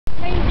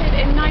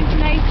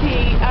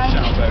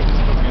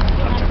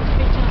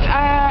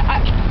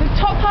The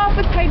top half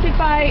was painted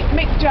by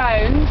Mick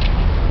Jones,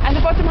 and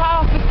the bottom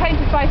half was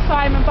painted by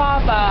Simon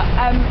Barber.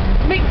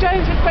 Mick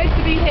Jones was supposed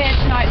to be here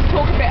tonight to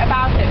talk a bit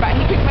about it, but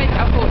he couldn't make it,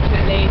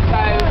 unfortunately. So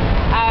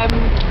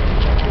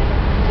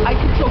I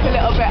could talk a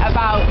little bit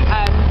about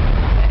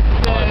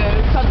the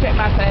subject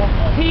matter.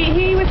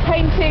 He was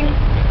painting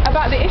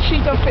about the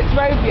issues of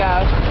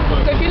Fitzrovia.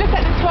 So if you look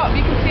at the top,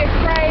 you can see a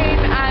crane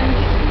and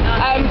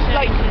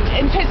like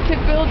intensive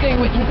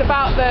building, which was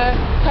about the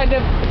kind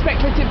of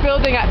speculative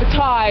building at the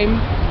time.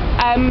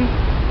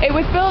 It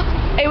was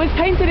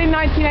painted in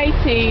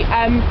 1980,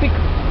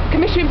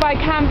 commissioned by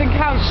Camden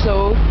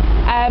Council,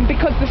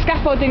 because the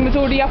scaffolding was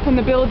already up on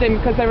the building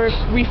because they were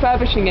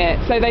refurbishing it.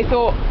 So they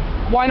thought,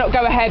 why not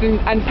go ahead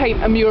and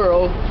paint a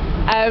mural?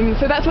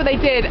 So that's what they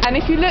did. And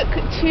if you look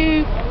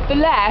to the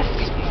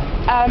left,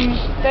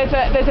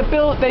 there's a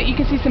build that you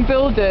can see some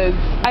builders,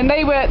 and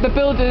they were the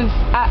builders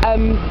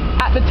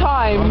at the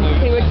time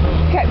who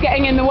kept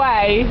getting in the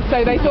way.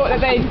 So they thought that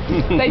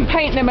they'd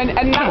paint them,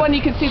 and that one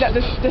you can see that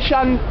the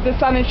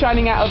sun is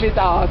shining out of his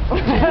arse.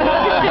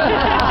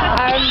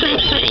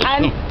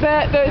 And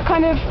the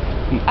kind of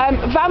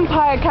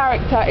vampire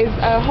character is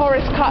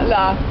Horace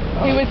Cutler,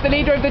 who was the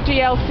leader of the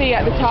GLC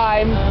at the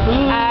time,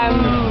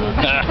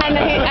 and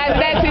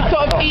there's his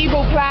sort of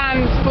evil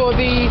plans for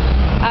the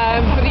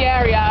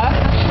area.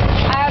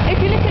 If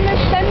you look in the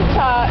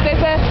centre,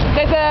 there's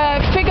a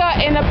figure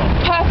in a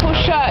purple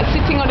shirt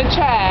sitting on a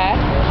chair.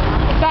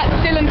 That's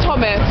Dylan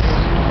Thomas,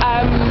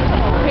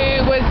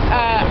 who was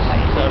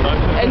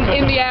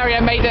in the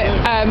area, gave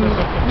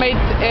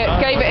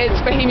it its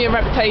bohemian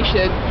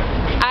reputation.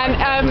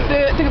 And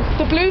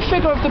the blue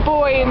figure of the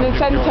boy in the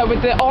centre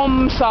with the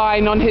Om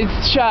sign on his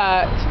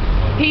shirt,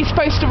 he's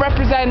supposed to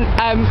represent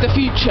the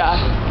future.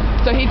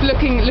 So he's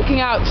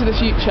looking out to the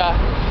future.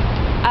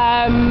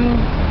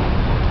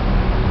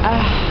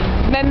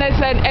 Then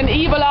there's an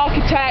evil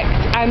architect,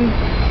 and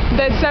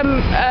there's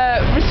some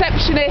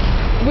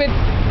receptionists with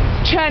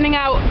churning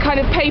out kind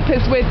of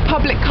papers with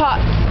public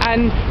cuts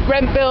and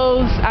rent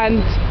bills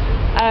and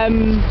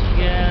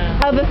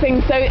other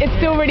things. So it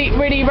still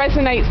really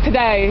resonates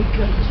today.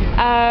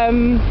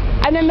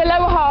 And then the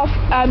lower half,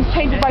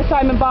 painted by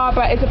Simon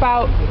Barber, is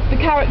about the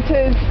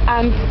characters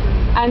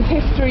and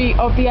history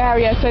of the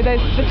area. So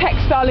there's the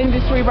textile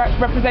industry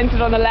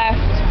represented on the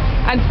left,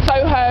 and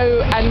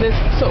Soho, and the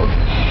sort of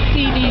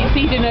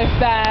seediness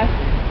there.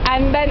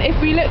 And then if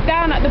we look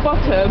down at the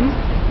bottom,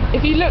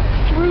 if you look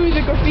through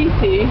the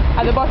graffiti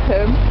at the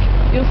bottom,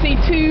 you'll see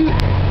two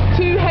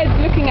heads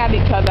looking at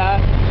each other.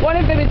 One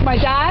of them is my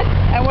dad,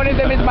 and one of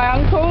them is my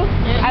uncle,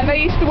 and they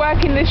used to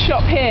work in this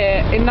shop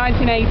here in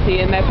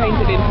 1980, and they're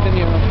painted into the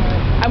mural.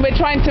 And we're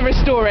trying to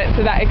restore it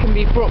so that it can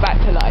be brought back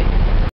to life.